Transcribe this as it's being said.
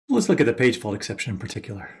let's look at the page fault exception in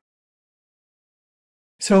particular.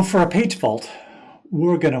 So for a page fault,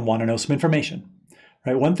 we're going to want to know some information.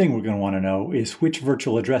 Right? One thing we're going to want to know is which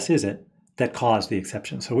virtual address is it that caused the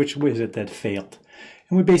exception. So which was it that failed?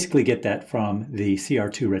 And we basically get that from the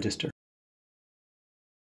CR2 register.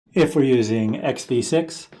 If we're using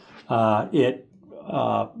XV6,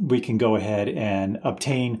 we can go ahead and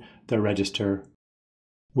obtain the register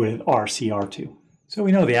with RCR2. So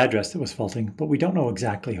we know the address that was faulting, but we don't know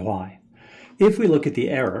exactly why. If we look at the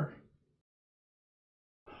error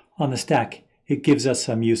on the stack, it gives us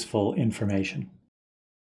some useful information.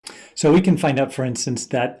 So we can find out, for instance,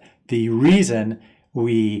 that the reason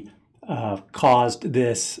we caused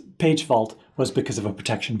this page fault was because of a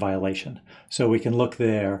protection violation. So we can look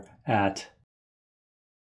there at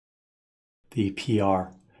the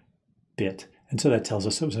PR bit. And so that tells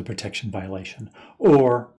us it was a protection violation.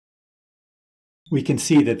 Or we can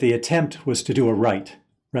see that the attempt was to do a write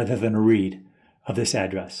rather than a read of this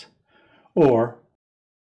address. Or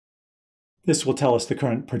this will tell us the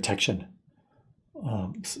current protection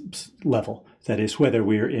level. That is, whether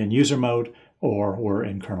we're in user mode or we're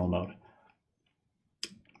in kernel mode.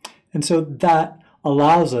 And so that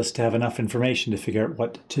allows us to have enough information to figure out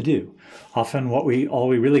what to do. Often all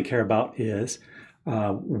we really care about is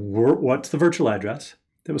what's the virtual address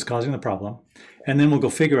that was causing the problem, and then we'll go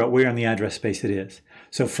figure out where in the address space it is.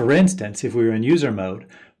 So for instance, if we were in user mode,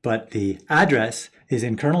 but the address is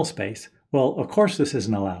in kernel space, well, of course this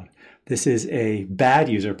isn't allowed. This is a bad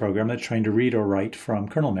user program that's trying to read or write from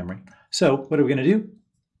kernel memory. So what are we going to do?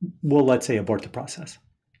 Well, let's say abort the process.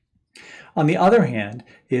 On the other hand,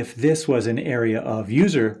 if this was an area of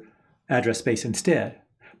user address space instead,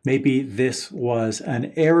 maybe this was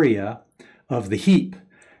an area of the heap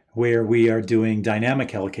where we are doing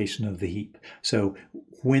dynamic allocation of the heap. So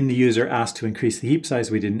when the user asked to increase the heap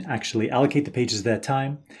size, we didn't actually allocate the pages at that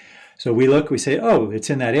time. So we look, we say, oh, it's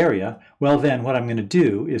in that area. Well, then what I'm going to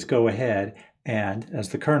do is go ahead and, as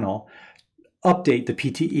the kernel, update the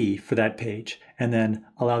PTE for that page and then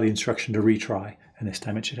allow the instruction to retry. And this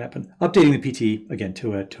time it should happen. Updating the PTE, again,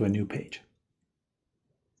 to a new page.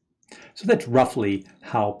 So that's roughly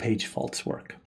how page faults work.